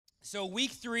So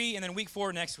week 3 and then week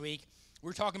 4 next week,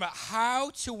 we're talking about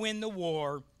how to win the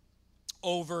war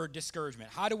over discouragement.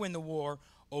 How to win the war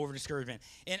over discouragement.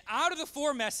 And out of the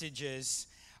 4 messages,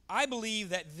 I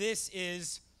believe that this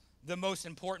is the most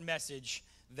important message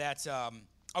that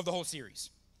of the whole series.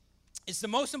 It's the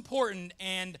most important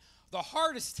and the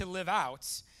hardest to live out,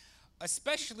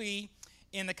 especially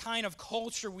in the kind of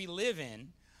culture we live in,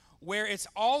 where it's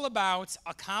all about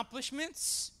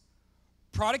accomplishments,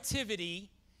 productivity,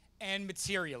 and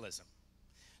materialism.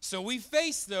 So we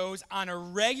face those on a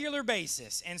regular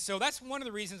basis. And so that's one of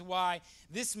the reasons why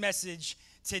this message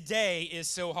today is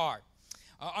so hard.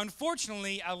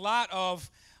 Unfortunately, a lot of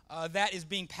that is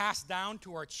being passed down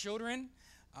to our children.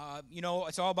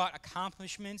 It's all about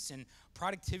accomplishments and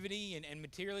productivity and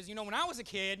materialism. When I was a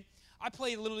kid, I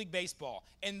played Little League Baseball,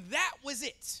 and that was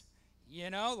it.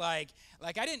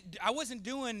 I wasn't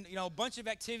doing, a bunch of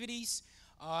activities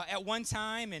at one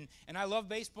time, and I love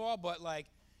baseball, but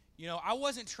I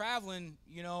wasn't traveling,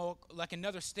 like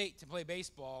another state to play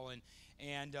baseball,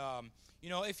 and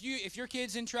if your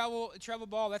kid's in travel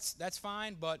ball, that's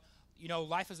fine, but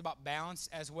life is about balance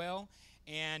as well,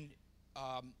 and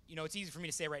it's easy for me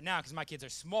to say right now because my kids are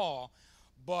small,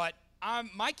 but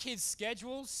my kids'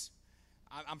 schedules.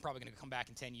 I'm probably going to come back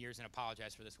in 10 years and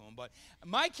apologize for this one, but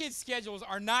my kids' schedules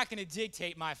are not going to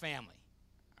dictate my family,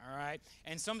 all right?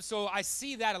 And so I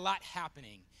see that a lot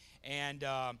happening, and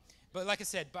but like I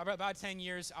said, by about 10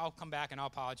 years, I'll come back and I'll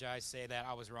apologize, say that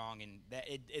I was wrong, and that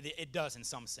it does in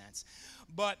some sense.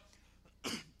 But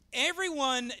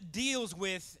everyone deals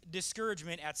with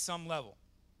discouragement at some level,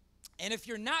 and if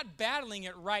you're not battling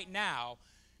it right now,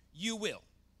 you will.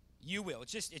 You will.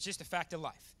 It's just a fact of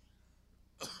life.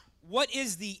 What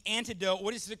is the antidote?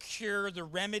 What is the cure, the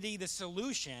remedy, the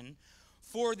solution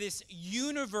for this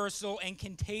universal and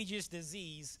contagious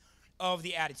disease of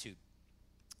the attitude?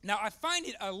 Now, I find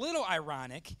it a little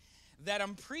ironic that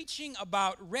I'm preaching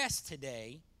about rest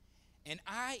today, and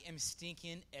I am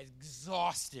stinking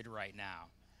exhausted right now.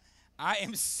 I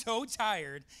am so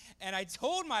tired, and I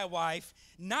told my wife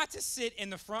not to sit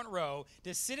in the front row,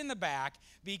 to sit in the back,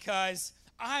 because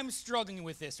I'm struggling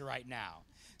with this right now.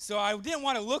 So I didn't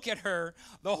want to look at her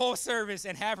the whole service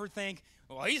and have her think,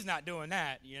 well, he's not doing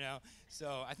that,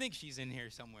 So I think she's in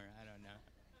here somewhere. I don't know.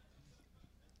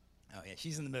 Oh, yeah,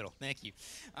 she's in the middle. Thank you.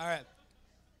 All right.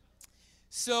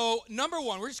 So number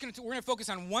 1, we're gonna focus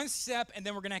on one step, and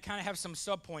then we're gonna kind of have some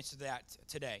subpoints to that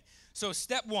today. So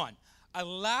step 1,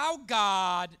 allow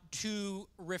God to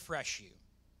refresh you.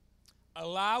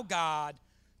 Allow God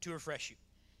to refresh you.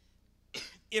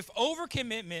 If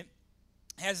overcommitment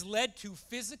has led to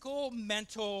physical,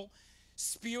 mental,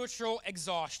 spiritual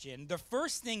exhaustion, the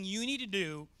first thing you need to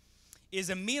do is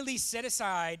immediately set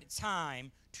aside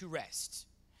time to rest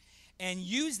and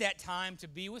use that time to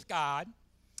be with God,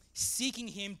 seeking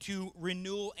Him to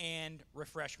renewal and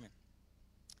refreshment.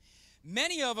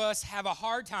 Many of us have a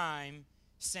hard time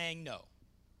saying no.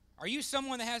 Are you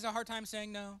someone that has a hard time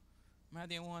saying no? Am I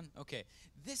the only one? Okay.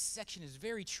 This section is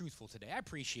very truthful today. I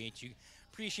appreciate you.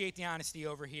 Appreciate the honesty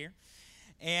over here.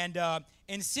 And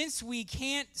since we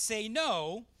can't say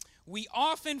no, we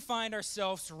often find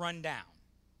ourselves run down.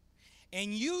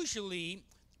 And usually,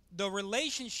 the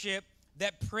relationship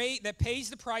that pays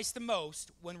the price the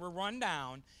most when we're run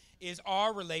down is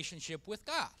our relationship with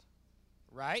God,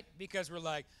 right? Because we're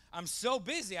like, I'm so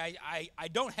busy, I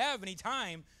don't have any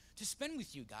time to spend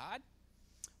with you, God.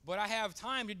 But I have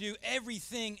time to do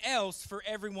everything else for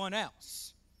everyone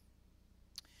else.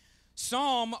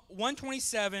 Psalm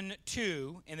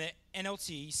 127:2 in the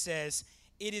NLT says,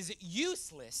 "It is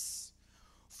useless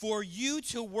for you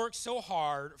to work so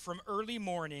hard from early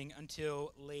morning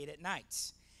until late at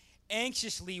night,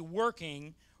 anxiously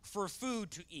working for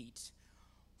food to eat,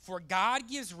 for God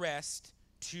gives rest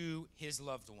to His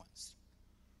loved ones."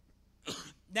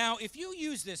 Now, if you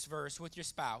use this verse with your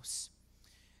spouse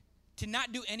to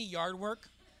not do any yard work,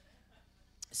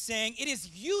 saying, "It is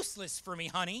useless for me,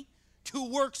 honey, to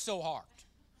work so hard,"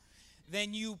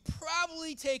 then you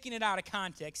probably taken it out of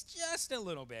context just a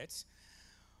little bit.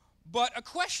 But a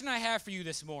question I have for you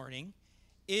this morning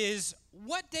is,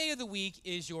 what day of the week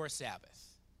is your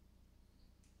Sabbath?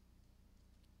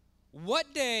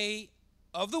 What day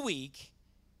of the week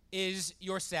is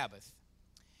your Sabbath?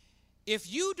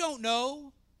 If you don't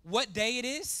know what day it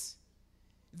is,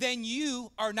 then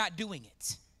you are not doing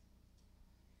it.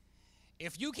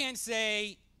 If you can't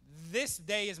say, this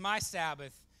day is my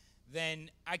Sabbath, then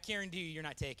I guarantee you're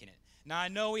not taking it. Now, I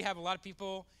know we have a lot of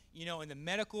people, in the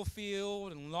medical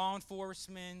field and law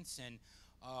enforcement and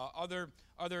other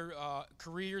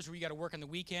careers where you got to work on the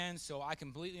weekends, so I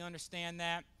completely understand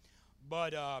that.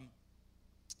 But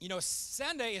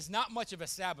Sunday is not much of a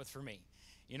Sabbath for me.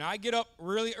 I get up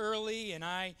really early and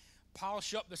I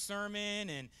polish up the sermon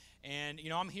and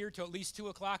I'm here till at least 2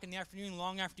 o'clock in the afternoon,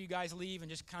 long after you guys leave, and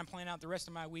just kind of plan out the rest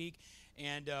of my week.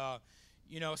 And,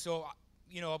 so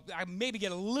I maybe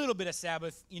get a little bit of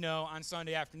Sabbath, on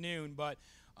Sunday afternoon, but,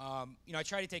 I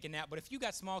try to take a nap. But if you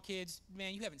got small kids,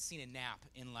 man, you haven't seen a nap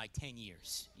in like 10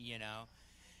 years,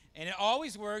 And it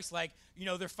always works like,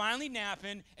 they're finally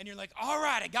napping, and you're like, all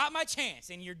right, I got my chance.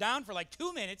 And you're down for like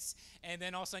 2 minutes, and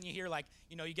then all of a sudden you hear like,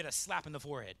 you get a slap in the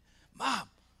forehead. Mom,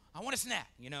 I want a snack,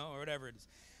 or whatever it is.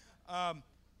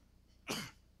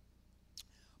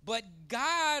 But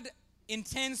God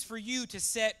intends for you to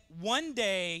set one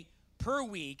day per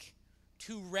week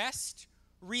to rest,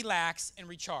 relax, and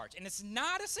recharge. And it's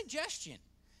not a suggestion.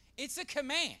 It's a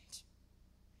command.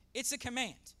 It's a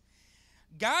command.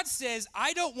 God says,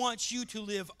 I don't want you to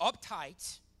live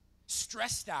uptight,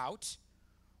 stressed out,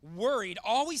 worried,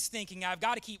 always thinking I've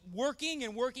got to keep working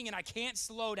and working and I can't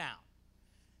slow down.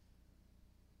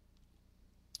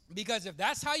 Because if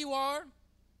that's how you are,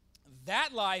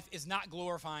 that life is not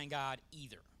glorifying God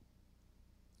either.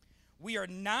 We are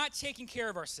not taking care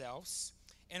of ourselves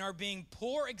and are being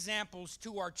poor examples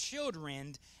to our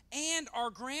children and our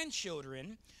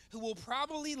grandchildren who will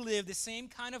probably live the same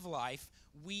kind of life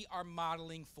we are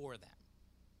modeling for them.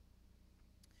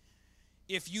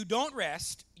 If you don't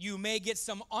rest, you may get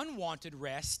some unwanted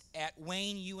rest at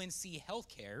Wayne UNC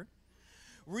Healthcare,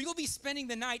 where you'll be spending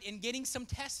the night and getting some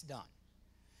tests done.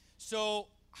 So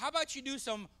how about you do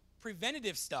some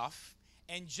preventative stuff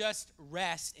and just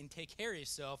rest and take care of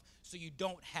yourself so you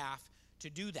don't have to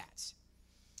do that?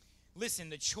 Listen,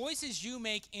 the choices you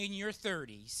make in your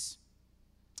 30s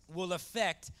will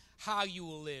affect how you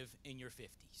will live in your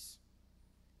 50s.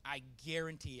 I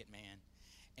guarantee it, man.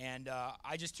 And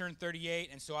I just turned 38,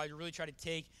 and so I really try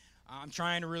to I'm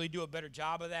trying to really do a better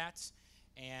job of that.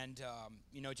 And,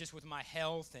 just with my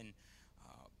health and,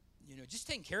 just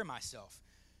taking care of myself.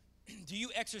 Do you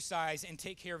exercise and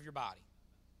take care of your body?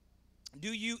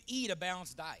 Do you eat a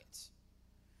balanced diet?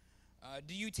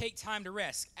 Do you take time to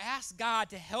rest? Ask God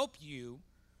to help you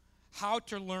how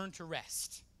to learn to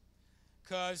rest.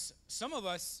 Because some of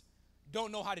us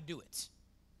don't know how to do it.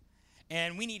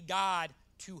 And we need God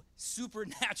to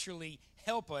supernaturally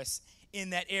help us in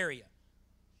that area.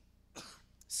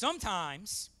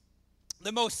 Sometimes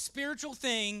the most spiritual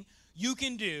thing you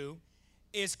can do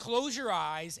is close your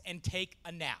eyes and take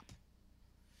a nap.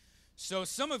 So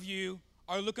some of you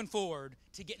are looking forward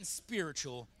to getting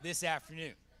spiritual this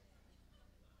afternoon.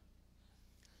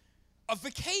 A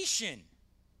vacation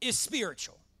is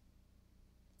spiritual.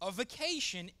 A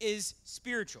vacation is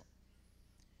spiritual.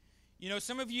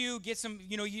 Some of you get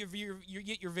you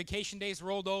get your vacation days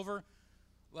rolled over.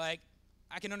 Like,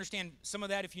 I can understand some of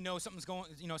that if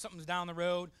something's down the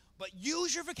road. But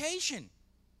use your vacation.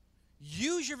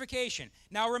 Use your vacation.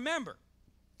 Now remember,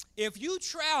 if you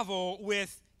travel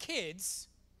with kids,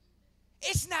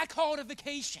 it's not called a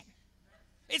vacation.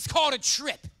 It's called a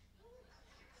trip.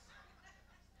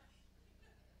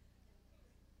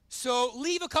 So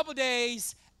leave a couple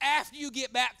days after you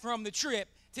get back from the trip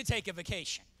to take a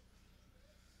vacation.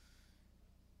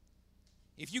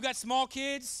 If you got small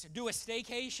kids, do a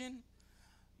staycation.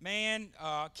 Man,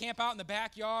 camp out in the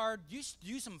backyard.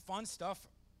 Do some fun stuff,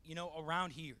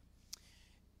 around here.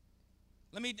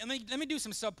 Let me do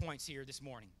some subpoints here this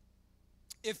morning.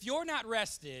 If you're not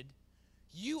rested,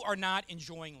 you are not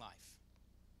enjoying life.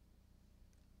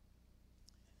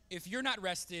 If you're not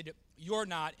rested, you're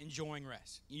not enjoying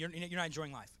rest. You're not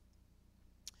enjoying life.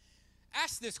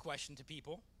 Ask this question to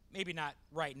people, maybe not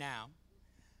right now.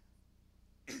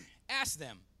 Ask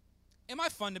them, am I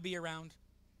fun to be around?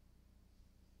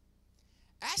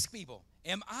 Ask people,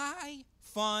 am I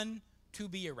fun to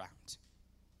be around?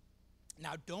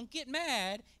 Now, don't get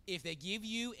mad if they give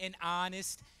you an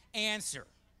honest answer.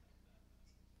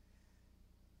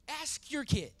 Ask your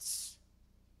kids,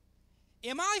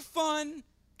 am I fun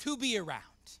to be around?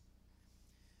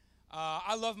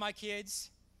 I love my kids,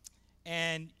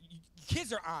 and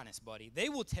kids are honest, buddy. They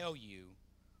will tell you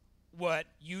what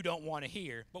you don't want to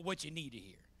hear, but what you need to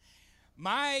hear.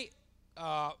 My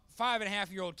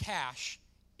 5.5-year-old Cash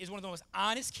is one of the most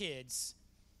honest kids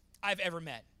I've ever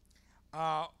met.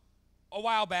 A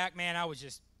while back, man, I was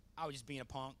just being a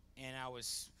punk, and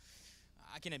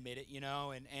I can admit it,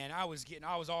 and I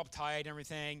was all uptight and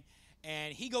everything.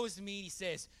 And he goes to me and he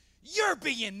says, "You're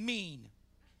being mean."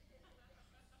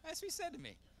 That's what he said to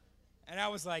me. And I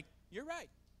was like, "You're right.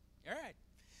 All right."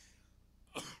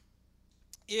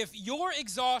 If you're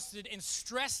exhausted and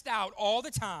stressed out all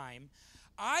the time,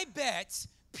 I bet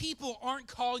people aren't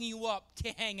calling you up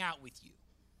to hang out with you.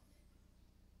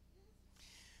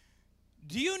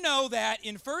 Do you know that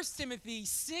in 1 Timothy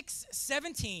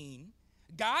 6:17,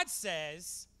 God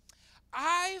says,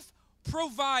 I've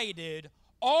provided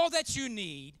all that you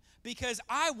need because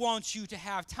I want you to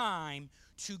have time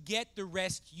to get the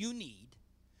rest you need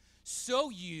so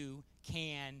you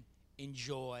can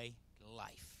enjoy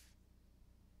life.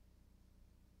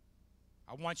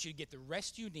 I want you to get the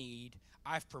rest you need.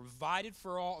 I've provided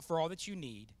for all that you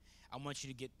need. I want you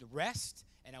to get the rest,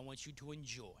 and I want you to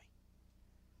enjoy.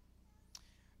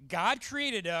 God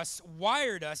created us,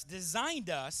 wired us,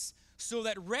 designed us so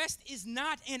that rest is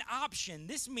not an option.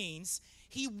 This means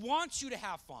he wants you to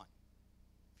have fun.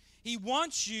 He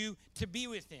wants you to be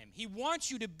with him. He wants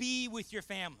you to be with your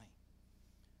family.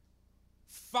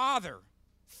 Father,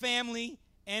 family,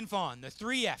 and fun. The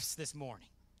 3 F's this morning.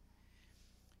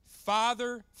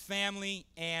 Father, family,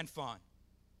 and fun.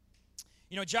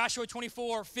 You know, Joshua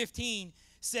 24:15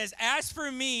 says, as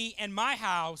for me and my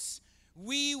house,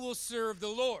 we will serve the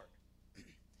Lord.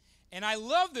 And I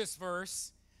love this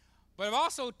verse, but I've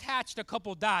also attached a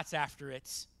couple dots after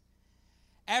it.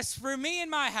 As for me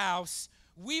and my house,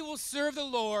 we will serve the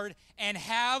Lord and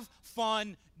have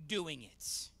fun doing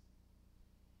it.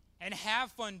 And have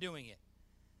fun doing it.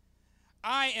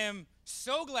 I am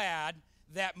so glad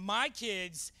that my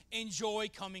kids enjoy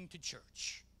coming to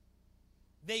church.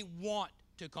 They want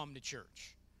to come to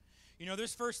church. You know,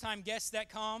 there's first-time guests that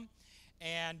come,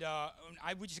 and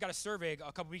we just got a survey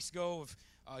a couple weeks ago of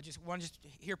just wanted to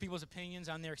hear people's opinions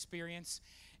on their experience.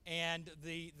 And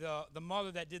the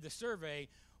mother that did the survey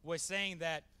was saying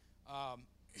that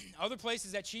other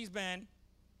places that she's been,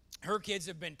 her kids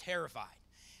have been terrified.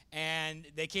 And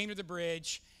they came to the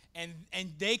bridge, and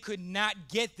they could not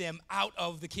get them out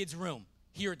of the kids' room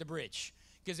here at the bridge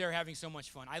because they're having so much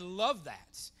fun. I love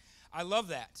that. I love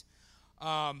that.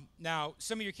 Now,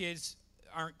 some of your kids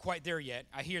aren't quite there yet.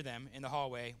 I hear them in the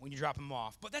hallway when you drop them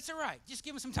off. But that's all right. Just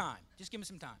give them some time. Just give them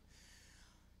some time.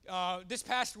 This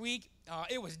past week,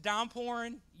 it was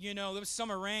downpouring. You know, there was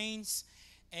summer rains.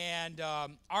 And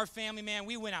our family, man,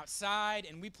 we went outside,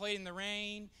 and we played in the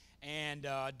rain. And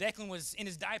Declan was in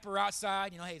his diaper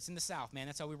outside. You know, hey, it's in the South, man.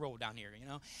 That's how we roll down here, you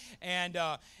know. And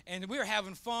we were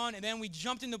having fun. And then we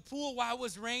jumped in the pool while it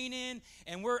was raining.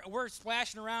 And we're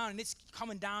splashing around, and it's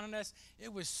coming down on us.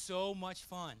 It was so much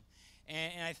fun.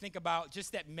 And I think about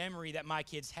just that memory that my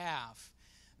kids have.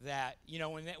 That, you know,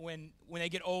 when they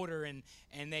get older and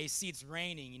they see it's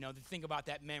raining, you know, they think about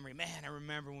that memory. Man, I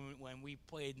remember when we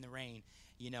played in the rain,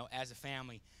 you know, as a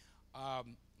family.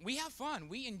 We have fun.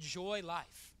 We enjoy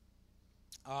life.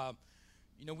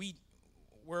 You know,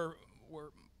 we're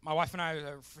my wife and I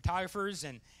are photographers,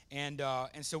 and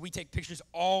so we take pictures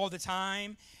all the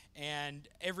time. And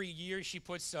every year she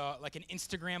puts like an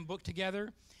Instagram book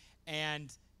together.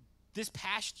 And this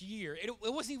past year, it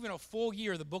wasn't even a full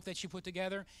year, the book that she put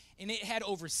together, and it had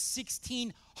over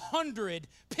 1,600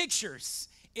 pictures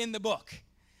in the book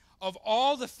of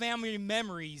all the family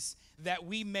memories that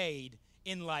we made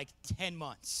in like 10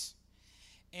 months.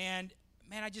 And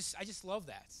man, I just love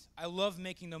that. I love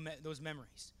making those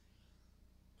memories.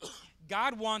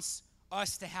 God wants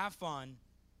us to have fun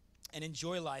and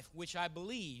enjoy life, which I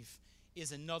believe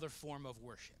is another form of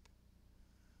worship.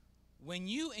 When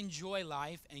you enjoy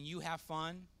life and you have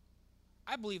fun,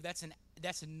 I believe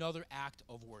that's another act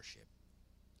of worship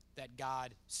that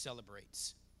God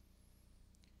celebrates.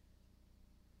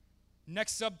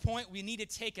 Next subpoint, we need to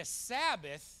take a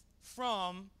Sabbath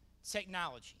from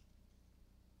technology.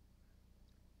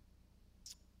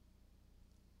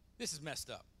 This is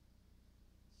messed up.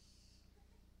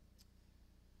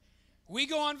 We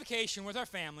go on vacation with our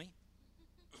family.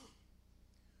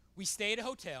 We stay at a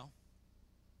hotel.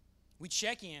 We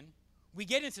check in. We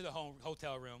get into the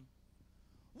hotel room.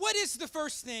 What is the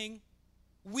first thing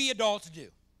we adults do?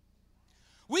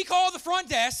 We call the front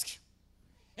desk,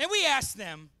 and we ask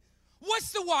them,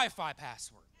 what's the Wi-Fi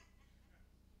password?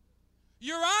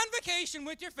 You're on vacation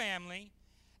with your family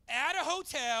at a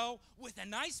hotel with a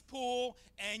nice pool,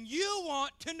 and you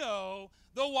want to know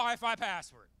the Wi-Fi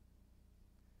password.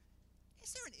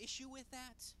 Is there an issue with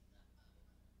that?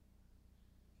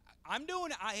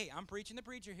 I'm preaching the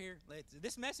preacher here.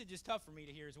 This message is tough for me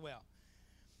to hear as well.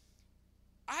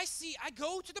 I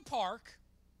go to the park,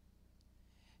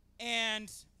 and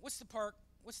what's the park?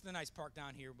 What's the nice park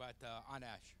down here on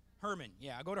Ash? Herman.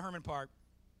 Yeah, I go to Herman Park,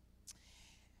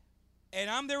 and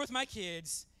I'm there with my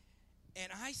kids,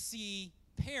 and I see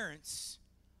parents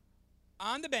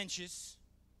on the benches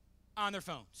on their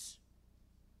phones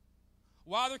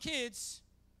while their kids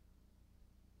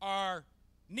are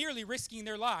nearly risking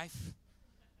their life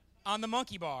on the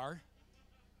monkey bar.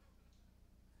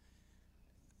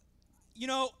 You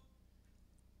know,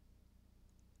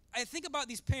 I think about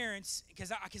these parents,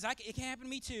 because it can happen to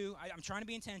me too. I'm trying to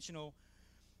be intentional.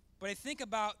 But I think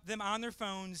about them on their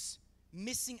phones,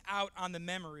 missing out on the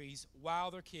memories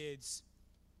while their kids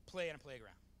play on a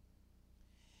playground.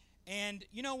 And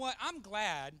you know what? I'm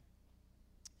glad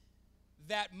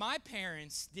that my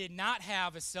parents did not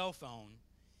have a cell phone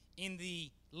in the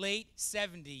late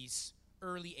 70s,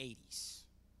 early 80s.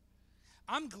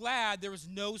 I'm glad there was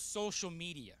no social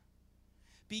media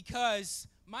because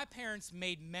my parents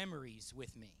made memories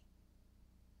with me.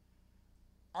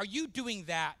 Are you doing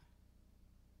that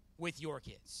with your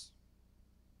kids?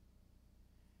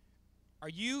 Are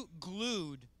you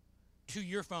glued to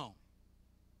your phone?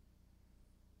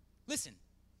 Listen,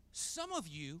 some of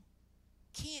you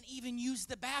can't even use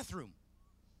the bathroom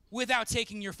without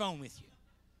taking your phone with you.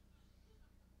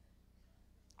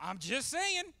 I'm just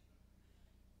saying.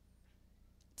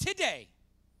 Today,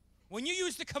 when you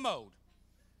use the commode,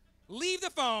 leave the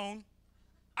phone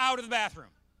out of the bathroom.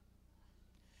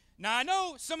 Now, I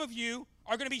know some of you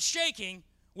are going to be shaking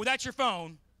without your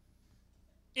phone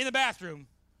in the bathroom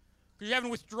because you're having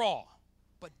withdrawal.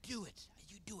 But do it.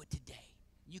 You do it today.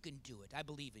 You can do it. I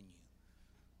believe in you.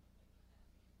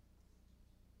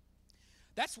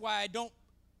 That's why I don't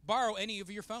borrow any of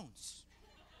your phones.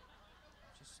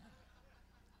 Just saying.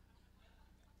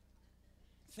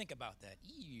 Think about that.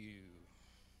 Ew.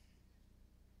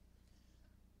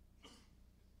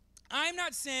 I'm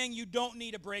not saying you don't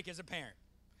need a break as a parent.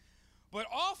 But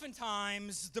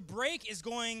oftentimes, the break is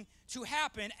going to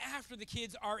happen after the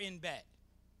kids are in bed.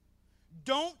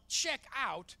 Don't check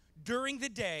out during the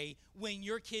day when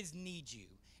your kids need you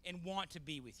and want to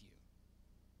be with you.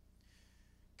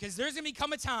 Because there's going to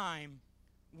become a time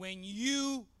when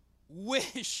you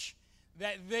wish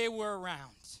that they were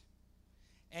around.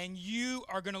 And you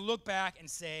are going to look back and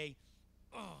say,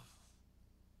 oh,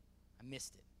 I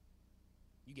missed it.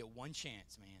 You get one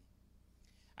chance, man.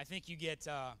 I think you get,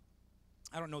 I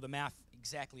don't know the math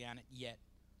exactly on it yet.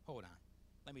 Hold on.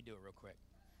 Let me do it real quick.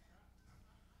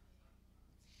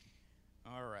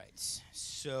 All right.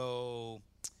 So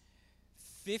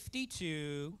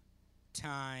 52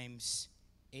 times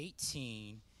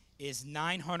 18 is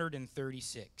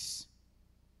 936.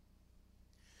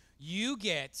 You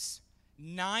get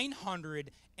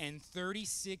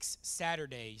 936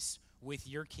 Saturdays with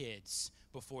your kids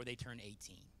before they turn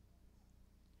 18.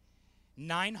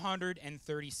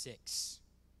 936.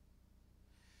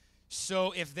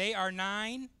 So if they are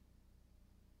 9,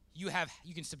 you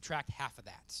can subtract half of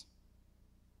that.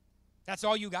 That's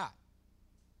all you got.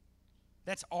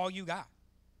 That's all you got.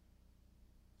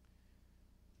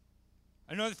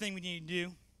 Another thing we need to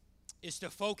do is to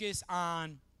focus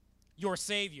on your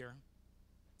Savior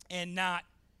and not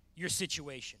your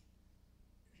situation.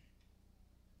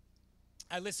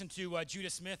 I listened to Judah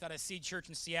Smith out of Seed Church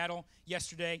in Seattle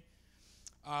yesterday.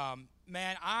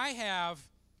 Man, I have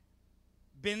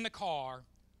been in the car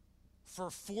for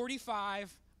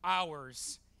 45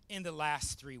 hours in the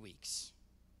last 3 weeks.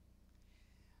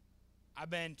 I've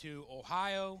been to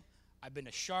Ohio, I've been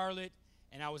to Charlotte,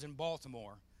 and I was in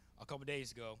Baltimore a couple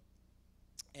days ago.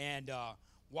 And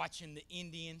watching the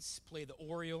Indians play the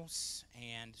Orioles,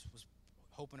 and was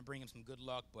hoping to bring them some good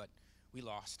luck, but we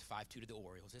lost 5-2 to the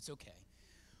Orioles. It's okay.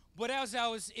 But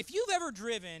if you've ever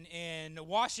driven in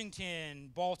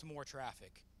Washington, Baltimore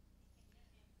traffic,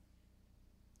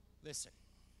 listen,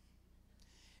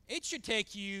 it should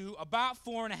take you about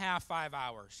 4.5, 5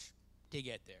 hours to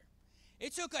get there.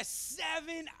 It took us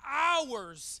 7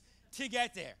 hours to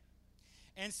get there.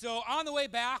 And so on the way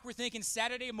back, we're thinking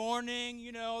Saturday morning,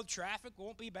 traffic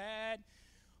won't be bad.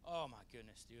 Oh, my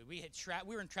goodness, dude. We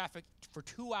were in traffic for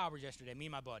 2 hours yesterday, me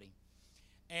and my buddy.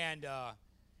 And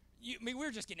we were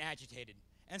just getting agitated.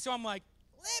 And so I'm like,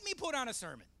 let me put on a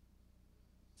sermon.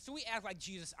 So we act like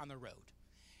Jesus on the road.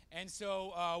 And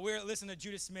so we're listening to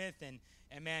Judah Smith, and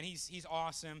man, he's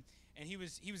awesome. And he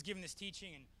was giving this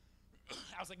teaching, and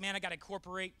I was like, man, I got to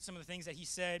incorporate some of the things that he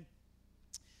said.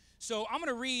 So I'm going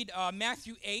to read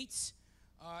Matthew 8,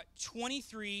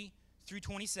 23 through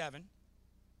 27.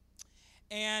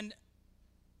 And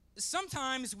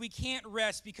sometimes we can't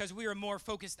rest because we are more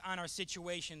focused on our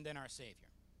situation than our Savior.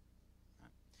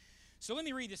 Right? So let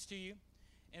me read this to you,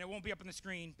 and it won't be up on the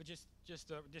screen, but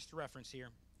just a reference here.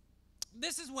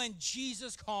 This is when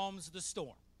Jesus calms the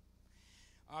storm.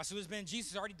 So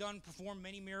Jesus has already performed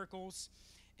many miracles,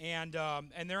 and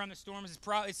they're on the storm.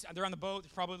 They're on the boat.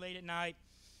 It's probably late at night.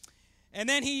 And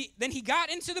then he got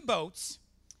into the boats,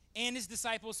 and his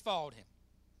disciples followed him.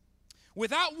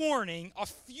 Without warning, a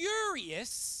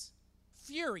furious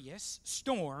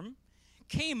storm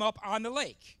came up on the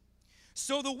lake.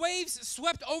 So the waves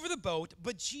swept over the boat,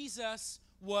 but Jesus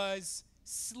was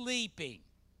sleeping.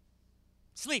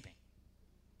 Sleeping.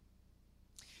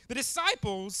 The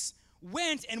disciples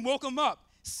went and woke him up,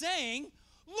 saying,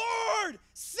 Lord,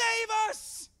 save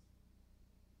us!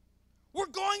 We're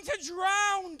going to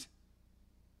drown.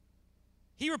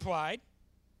 He replied,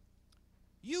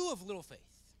 you of little faith,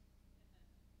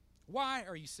 why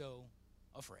are you so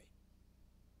afraid?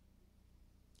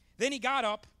 Then he got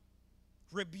up,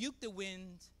 rebuked the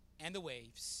wind and the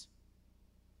waves,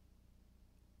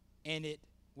 and it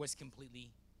was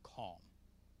completely calm.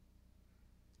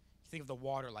 You think of the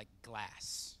water like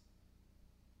glass.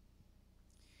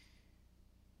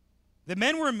 The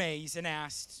men were amazed and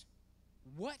asked,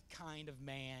 what kind of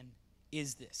man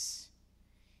is this?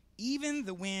 Even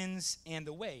the winds and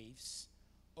the waves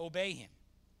obey him.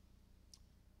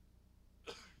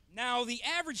 Now, the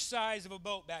average size of a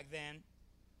boat back then,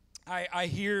 I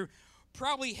hear,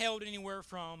 probably held anywhere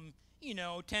from,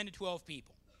 10 to 12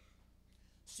 people.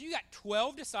 So you got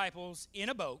 12 disciples in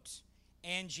a boat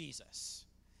and Jesus.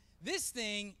 This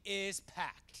thing is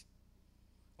packed.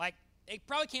 Like, it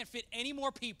probably can't fit any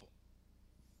more people.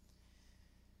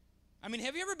 I mean,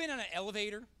 have you ever been on an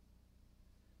elevator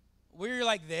where you're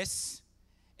like this,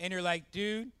 and you're like,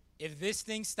 dude, if this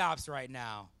thing stops right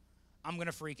now, I'm going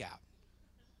to freak out.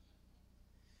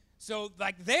 So,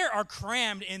 they are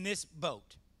crammed in this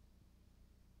boat.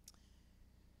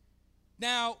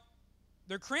 Now,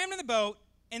 they're crammed in the boat,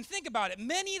 and think about it.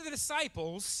 Many of the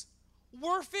disciples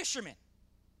were fishermen.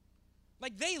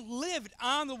 They lived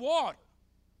on the water.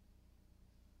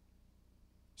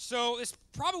 So, this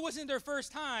probably wasn't their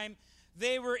first time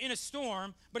they were in a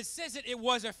storm, but it says that it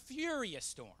was a furious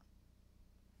storm.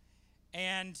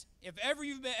 And if ever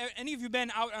any of you have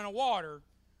been out on the water,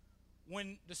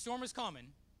 when the storm is coming,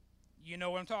 you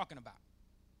know what I'm talking about.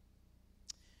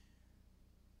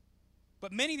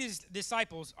 But many of these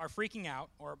disciples are freaking out,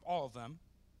 or all of them.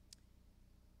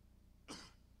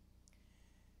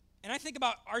 And I think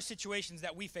about our situations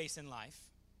that we face in life.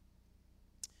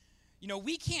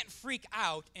 We can't freak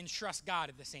out and trust God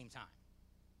at the same time.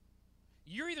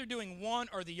 You're either doing one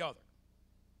or the other.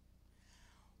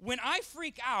 When I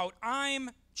freak out,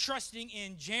 I'm trusting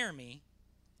in Jeremy,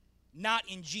 not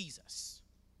in Jesus.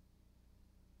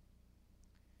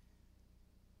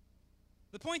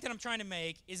 The point that I'm trying to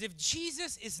make is if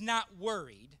Jesus is not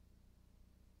worried,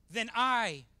 then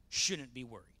I shouldn't be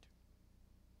worried.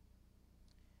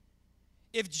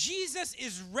 If Jesus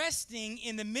is resting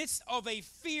in the midst of a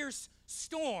fierce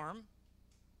storm,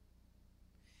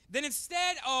 then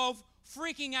instead of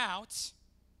freaking out,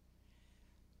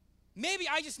 maybe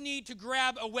I just need to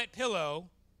grab a wet pillow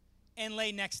and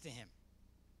lay next to him.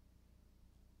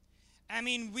 I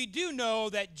mean, we do know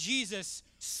that Jesus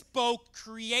spoke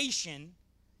creation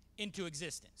into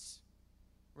existence,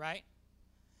 right?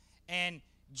 And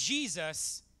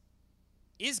Jesus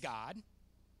is God,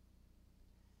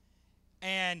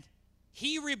 and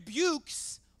he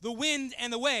rebukes the wind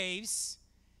and the waves,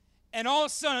 and all of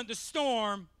a sudden the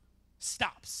storm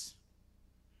stops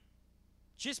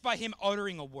just by him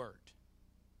uttering a word.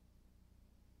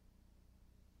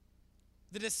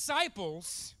 The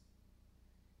disciples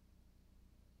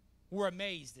were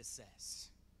amazed, it says.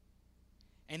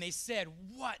 And they said,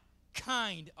 what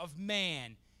kind of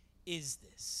man is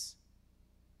this?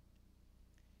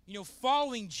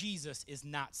 Following Jesus is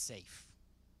not safe.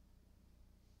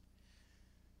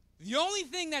 The only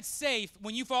thing that's safe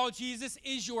when you follow Jesus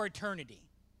is your eternity.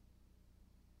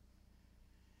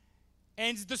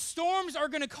 And the storms are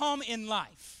going to come in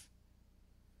life.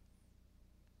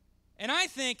 And I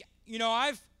think,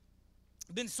 I've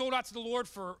been sold out to the Lord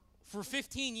for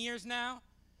 15 years now.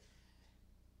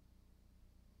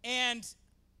 And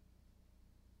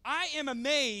I am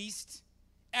amazed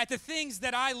at the things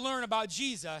that I learn about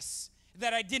Jesus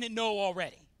that I didn't know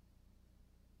already.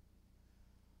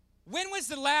 When was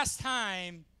the last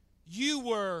time you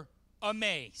were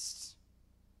amazed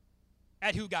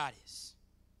at who God is?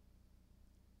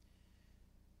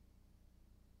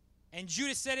 And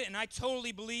Judas said it, and I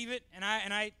totally believe it, and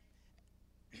I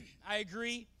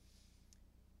agree.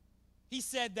 He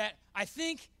said that I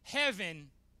think heaven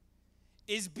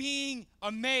is being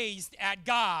amazed at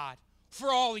God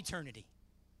for all eternity.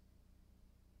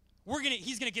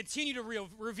 He's going to continue to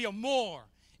reveal more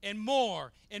and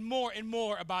more and more and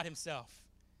more about himself.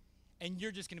 And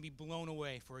you're just going to be blown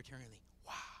away for eternity.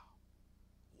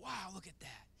 Wow, look at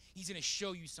that. He's going to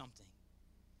show you something.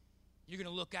 You're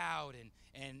going to look out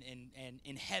and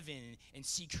in heaven and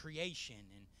see creation.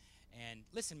 And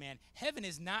listen, man, heaven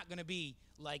is not going to be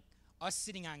like us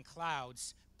sitting on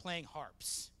clouds playing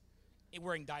harps and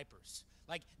wearing diapers.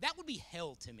 That would be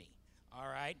hell to me, all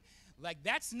right?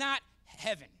 That's not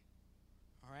heaven,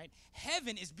 All right?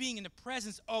 Heaven is being in the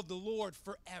presence of the Lord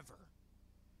forever.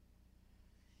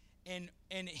 And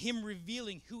him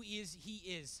revealing who he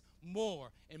is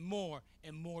more and more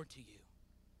and more to you.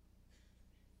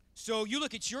 So you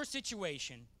look at your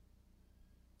situation,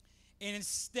 and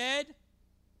instead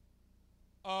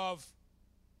of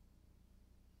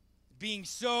being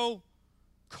so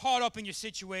caught up in your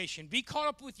situation, be caught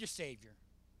up with your Savior.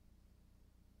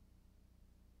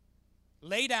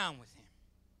 Lay down with him.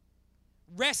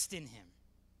 Rest in him.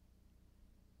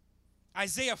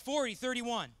 Isaiah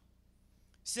 40:31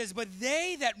 says, "But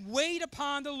they that wait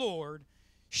upon the Lord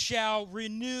shall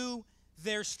renew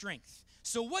their strength."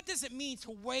 So what does it mean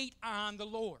to wait on the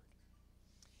Lord?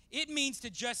 It means to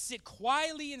just sit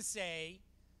quietly and say,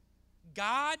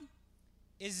 God,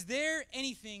 is there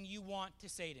anything you want to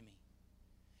say to me?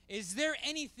 Is there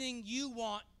anything you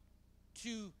want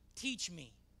to teach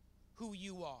me who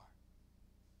you are?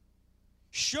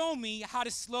 Show me how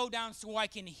to slow down so I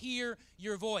can hear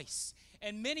your voice.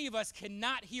 And many of us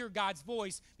cannot hear God's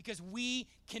voice because we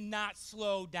cannot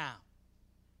slow down.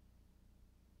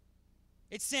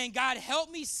 It's saying, God, help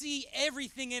me see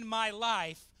everything in my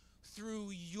life through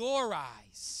your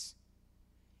eyes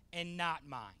and not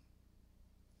mine.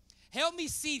 Help me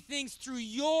see things through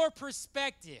your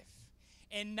perspective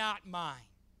and not mine.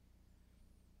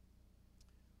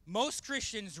 Most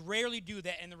Christians rarely do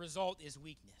that, and the result is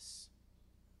weakness.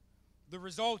 The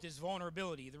result is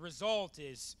vulnerability. The result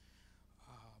is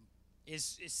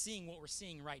seeing what we're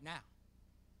seeing right now.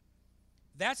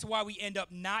 That's why we end up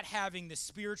not having the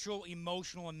spiritual,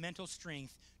 emotional, and mental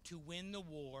strength to win the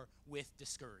war with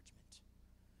discouragement.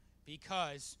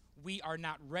 Because we are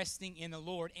not resting in the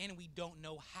Lord, and we don't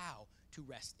know how to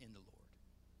rest in the Lord.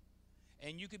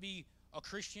 And you could be a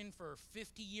Christian for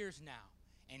 50 years now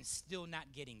and still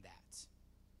not getting that.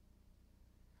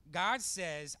 God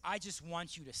says, I just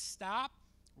want you to stop,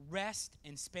 rest,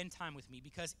 and spend time with me,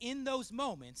 because in those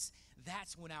moments,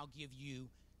 that's when I'll give you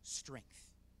strength.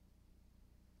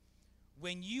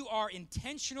 When you are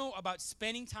intentional about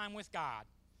spending time with God,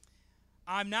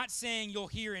 I'm not saying you'll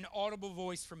hear an audible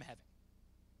voice from heaven.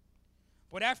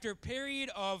 But after a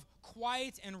period of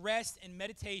quiet and rest and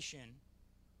meditation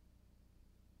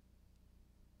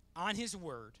on his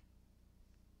word,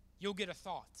 you'll get a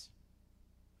thought.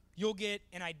 You'll get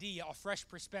an idea, a fresh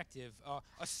perspective,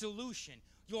 a solution.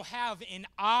 You'll have an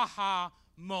aha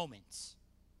moment.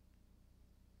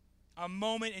 A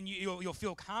moment, and you'll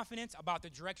feel confident about the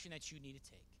direction that you need to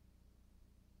take.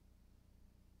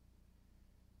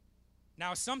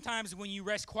 Now, sometimes when you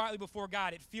rest quietly before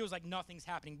God, it feels like nothing's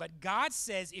happening. But God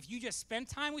says, if you just spend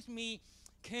time with me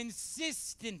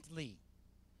consistently,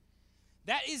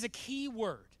 that is a key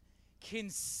word,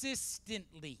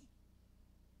 consistently,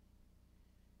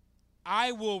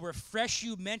 I will refresh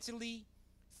you mentally,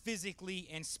 physically,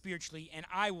 and spiritually, and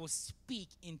I will speak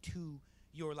into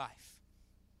your life.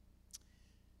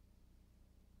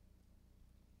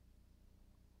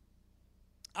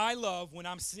 I love when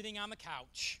I'm sitting on the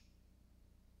couch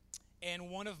and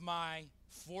one of my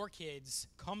 4 kids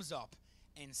comes up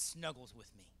and snuggles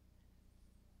with me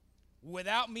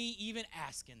without me even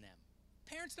asking them.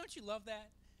 Parents, don't you love that?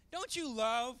 Don't you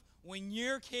love when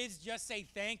your kids just say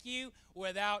thank you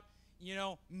without,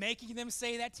 making them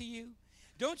say that to you?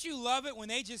 Don't you love it when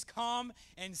they just come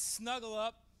and snuggle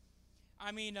up?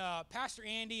 I mean, Pastor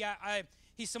Andy,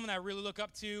 he's someone I really look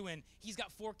up to, and he's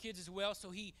got 4 kids as well, so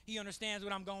he understands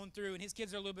what I'm going through, and his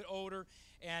kids are a little bit older,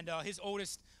 and his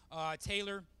oldest,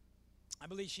 Taylor, I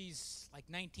believe she's like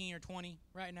 19 or 20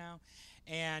 right now,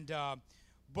 and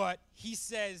but he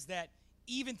says that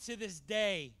even to this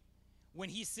day, when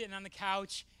he's sitting on the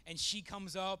couch and she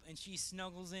comes up and she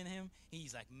snuggles in him,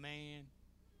 he's like, man,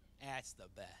 that's the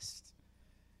best.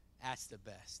 That's the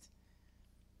best.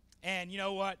 And you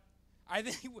know what? I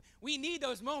think we need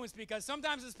those moments, because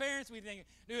sometimes as parents we think,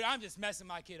 dude, I'm just messing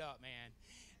my kid up, man.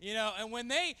 And when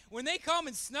they come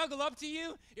and snuggle up to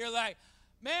you, you're like,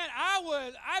 man,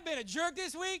 I've been a jerk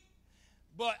this week,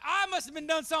 but I must have been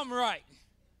done something right,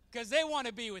 because they want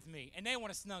to be with me and they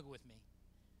want to snuggle with me.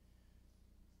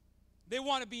 They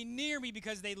want to be near me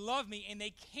because they love me, and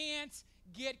they can't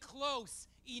get close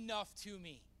enough to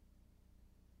me.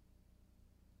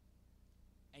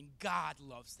 And God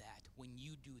loves that when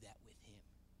you do that with him.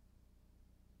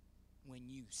 When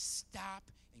you stop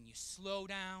and you slow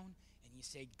down and you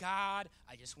say, God,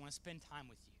 I just want to spend time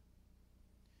with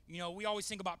you. We always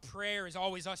think about prayer as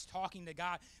always us talking to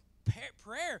God.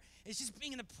 Prayer is just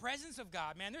being in the presence of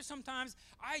God, man. There's sometimes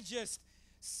I just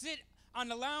sit on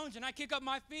the lounge and I kick up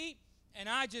my feet and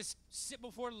I just sit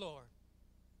before the Lord.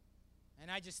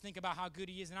 And I just think about how good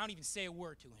he is, and I don't even say a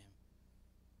word to him.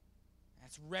 I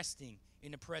That's resting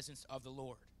in the presence of the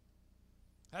Lord.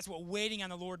 That's what waiting on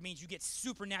the Lord means. You get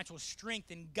supernatural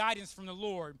strength and guidance from the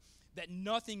Lord that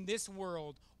nothing this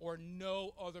world or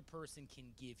no other person can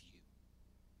give you.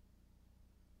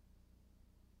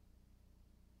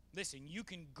 Listen, you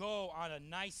can go on a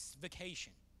nice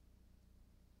vacation.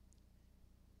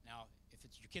 Now,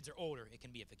 if your kids are older, it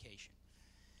can be a vacation.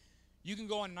 You can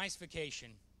go on a nice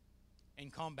vacation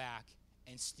and come back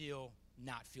and still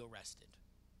not feel rested.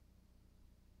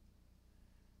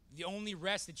 The only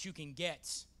rest that you can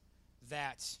get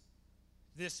that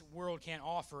this world can't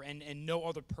offer and no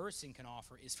other person can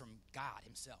offer is from God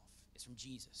himself. It's from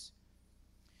Jesus.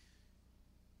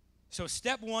 So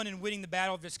step one in winning the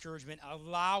battle of discouragement,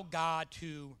 allow God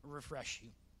to refresh you.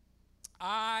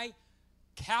 I,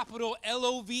 capital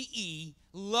L-O-V-E,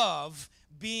 love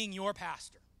being your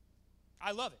pastor.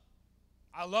 I love it.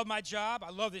 I love my job.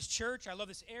 I love this church. I love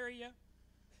this area.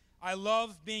 I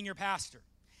love being your pastor.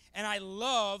 And I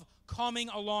love coming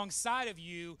alongside of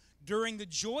you during the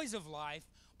joys of life,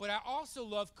 but I also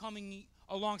love coming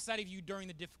alongside of you during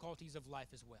the difficulties of life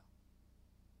as well.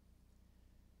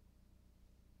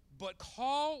 But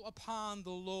call upon the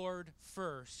Lord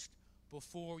first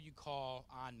before you call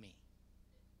on me.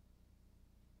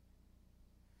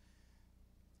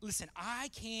 Listen, I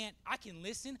can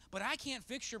listen, but I can't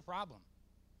fix your problem.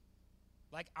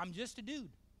 Like, I'm just a dude.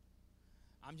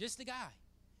 I'm just a guy.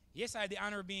 Yes, I had the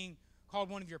honor of being called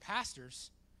one of your pastors,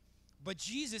 but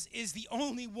Jesus is the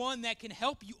only one that can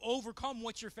help you overcome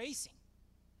what you're facing.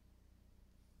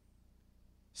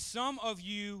 Some of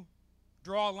you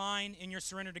draw a line in your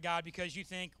surrender to God because you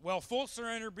think, well, full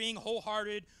surrender, being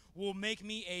wholehearted, will make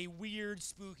me a weird,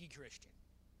 spooky Christian.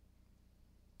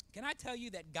 Can I tell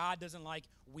you that God doesn't like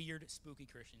weird, spooky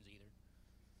Christians either?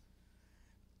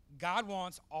 God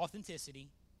wants authenticity,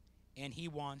 and he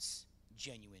wants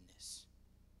genuineness.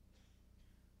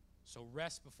 So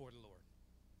rest before the Lord.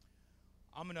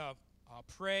 I'm going to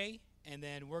pray, and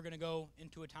then we're going to go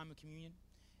into a time of communion.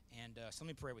 And so let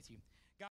me pray with you.